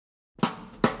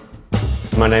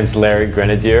My name's Larry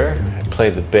Grenadier. I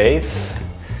played the bass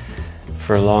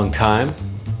for a long time,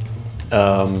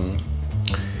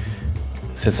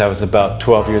 since I was about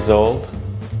 12 years old,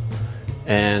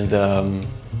 and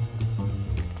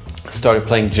started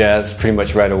playing jazz pretty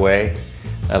much right away.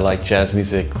 I liked jazz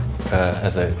music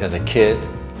as a kid.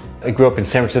 I grew up in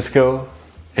San Francisco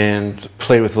and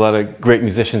played with a lot of great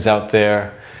musicians out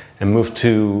there, and moved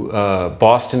to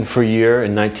Boston for a year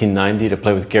in 1990 to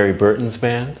play with Gary Burton's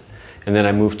band. And then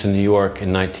I moved to New York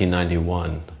in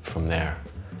 1991 from there.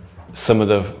 Some of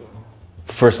the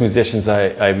first musicians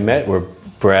I met were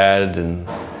Brad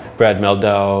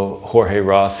Mehldau, Jorge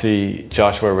Rossi,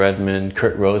 Joshua Redman,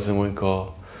 Kurt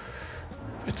Rosenwinkel.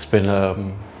 It's been a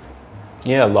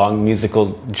long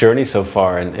musical journey so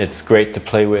far, and it's great to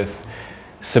play with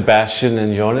Sebastian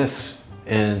and Jonas,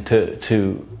 and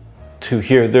to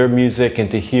hear their music and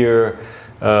to hear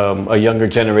a younger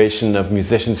generation of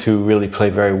musicians who really play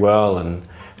very well and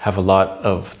have a lot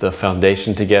of the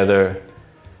foundation together,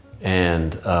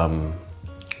 and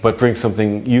but bring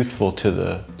something youthful to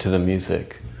the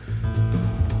music.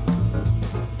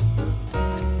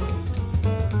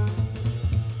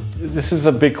 This is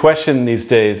a big question these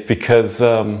days, because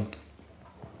a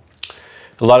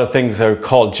lot of things are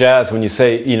called jazz. When you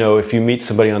say, if you meet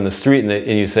somebody on the street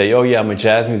and you say, oh yeah, I'm a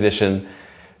jazz musician,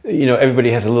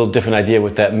 everybody has a little different idea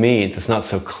what that means. It's not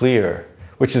so clear,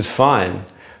 which is fine.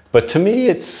 But to me,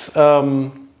 it's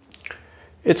more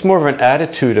of an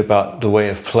attitude about the way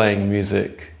of playing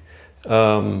music.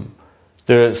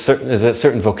 There's a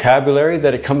certain vocabulary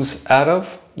that it comes out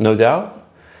of, no doubt.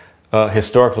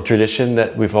 Historical tradition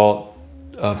that we've all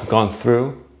gone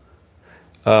through.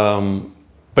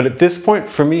 But at this point,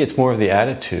 for me, it's more of the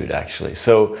attitude, actually.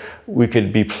 So we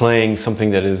could be playing something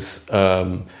that is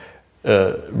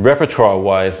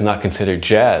repertoire-wise not considered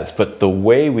jazz, but the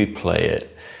way we play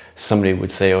it, somebody would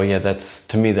say, oh yeah,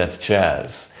 to me that's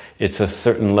jazz. It's a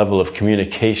certain level of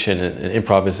communication and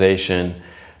improvisation,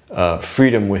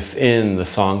 freedom within the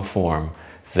song form,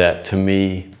 that to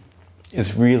me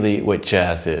is really what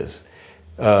jazz is.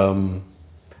 The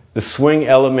swing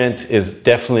element is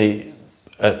definitely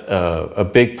a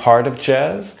big part of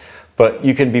jazz, but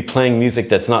you can be playing music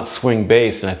that's not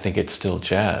swing-based, and I think it's still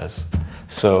jazz.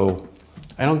 So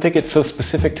I don't think it's so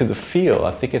specific to the feel.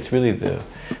 I think it's really the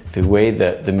way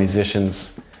that the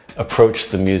musicians approach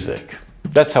the music.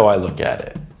 That's how I look at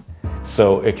it.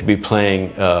 So it could be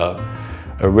playing a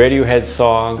Radiohead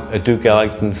song, a Duke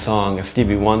Ellington song, a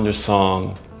Stevie Wonder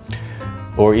song,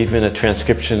 or even a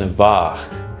transcription of Bach.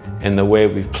 And the way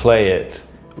we play it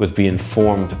would be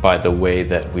informed by the way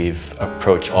that we've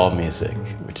approached all music,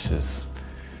 which is,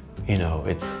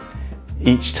 it's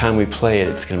each time we play it,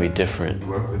 it's going to be different. You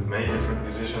work with many different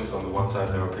musicians. On the one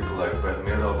side, there are people like Brad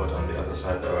Mehldau, but on the other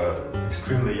side, there are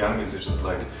extremely young musicians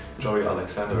like Joey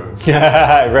Alexander.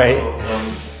 Yeah, right.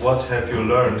 So, what have you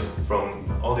learned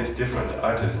from all these different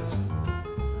artists?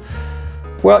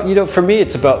 Well, for me,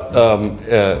 it's about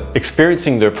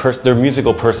experiencing their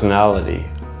musical personality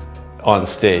on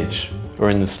stage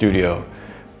or in the studio,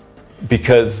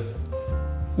 because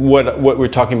what we're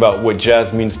talking about, what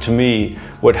jazz means to me,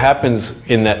 what happens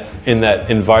in that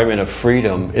environment of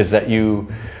freedom is that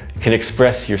you can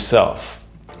express yourself.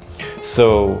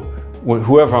 So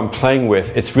whoever I'm playing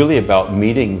with, it's really about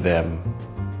meeting them,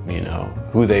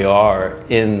 who they are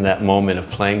in that moment of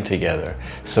playing together.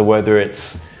 So whether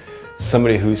it's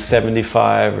somebody who's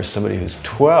 75 or somebody who's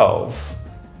 12,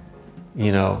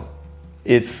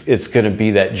 it's going to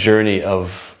be that journey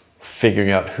of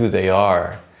figuring out who they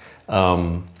are.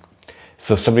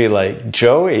 So somebody like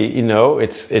Joey,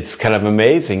 it's kind of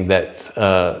amazing that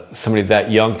somebody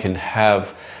that young can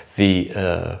have the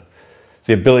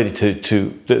ability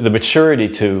the maturity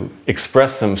to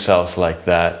express themselves like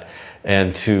that,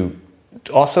 and to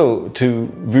also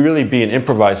to really be an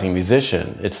improvising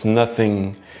musician. It's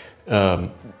nothing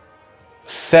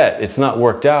set. It's not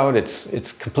worked out.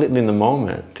 It's completely in the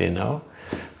moment,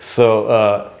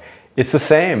 So it's the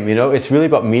same, It's really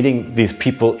about meeting these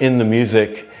people in the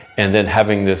music and then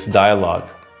having this dialogue.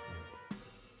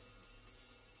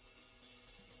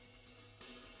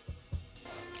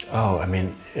 Oh, I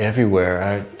mean,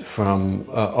 everywhere. From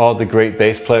all the great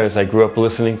bass players I grew up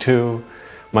listening to,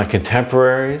 my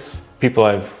contemporaries, people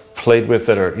I've played with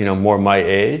that are, more my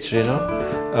age,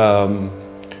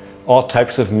 all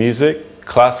types of music,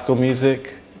 classical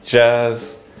music,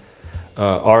 jazz,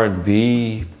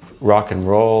 R&B, rock and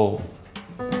roll,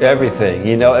 everything,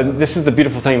 And this is the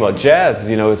beautiful thing about jazz,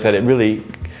 is that it really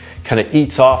kind of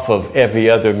eats off of every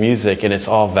other music, and it's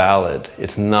all valid.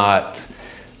 It's not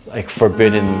like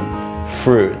forbidden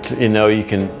fruit. You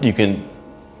can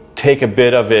take a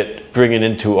bit of it bring it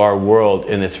into our world,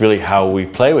 and it's really how we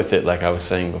play with it, like I was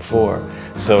saying before.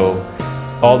 So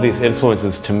all these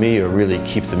influences to me are really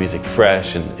keep the music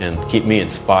fresh and keep me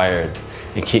inspired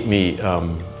and keep me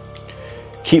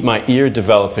keep my ear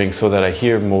developing so that I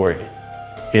hear more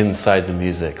inside the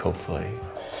music, hopefully.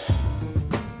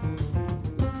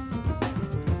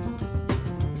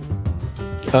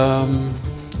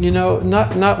 You know,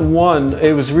 not one.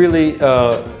 It was really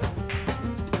the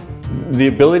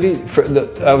ability.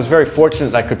 I was very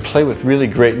fortunate I could play with really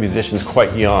great musicians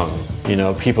quite young. You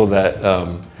know, people that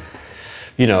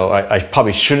you know I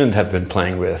probably shouldn't have been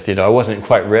playing with. You know, I wasn't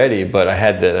quite ready, but I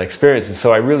had that experience, and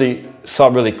so I really saw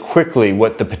really quickly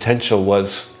what the potential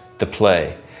was to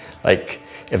play. Like,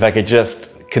 if I could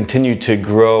just continue to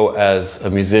grow as a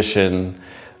musician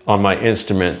on my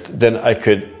instrument, then I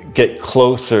could get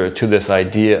closer to this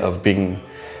idea of being,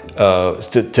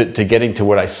 to getting to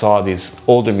what I saw these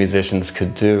older musicians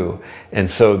could do. And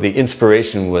so the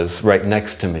inspiration was right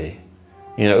next to me.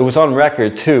 You know, it was on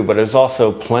record too, but it was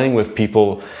also playing with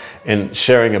people and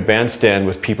sharing a bandstand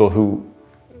with people who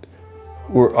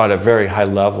were on a very high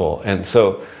level. And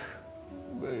so,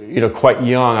 you know, quite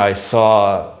young, I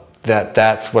saw that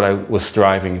that's what I was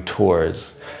striving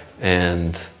towards.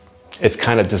 And it's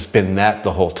kind of just been that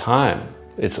the whole time.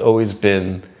 It's always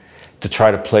been to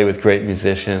try to play with great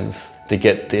musicians, to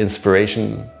get the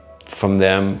inspiration from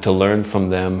them, to learn from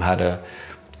them how to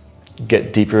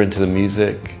get deeper into the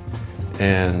music.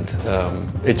 And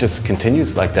it just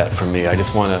continues like that for me. I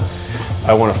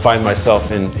want to find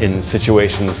myself in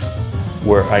situations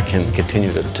where I can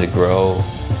continue to grow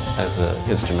as an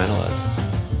instrumentalist.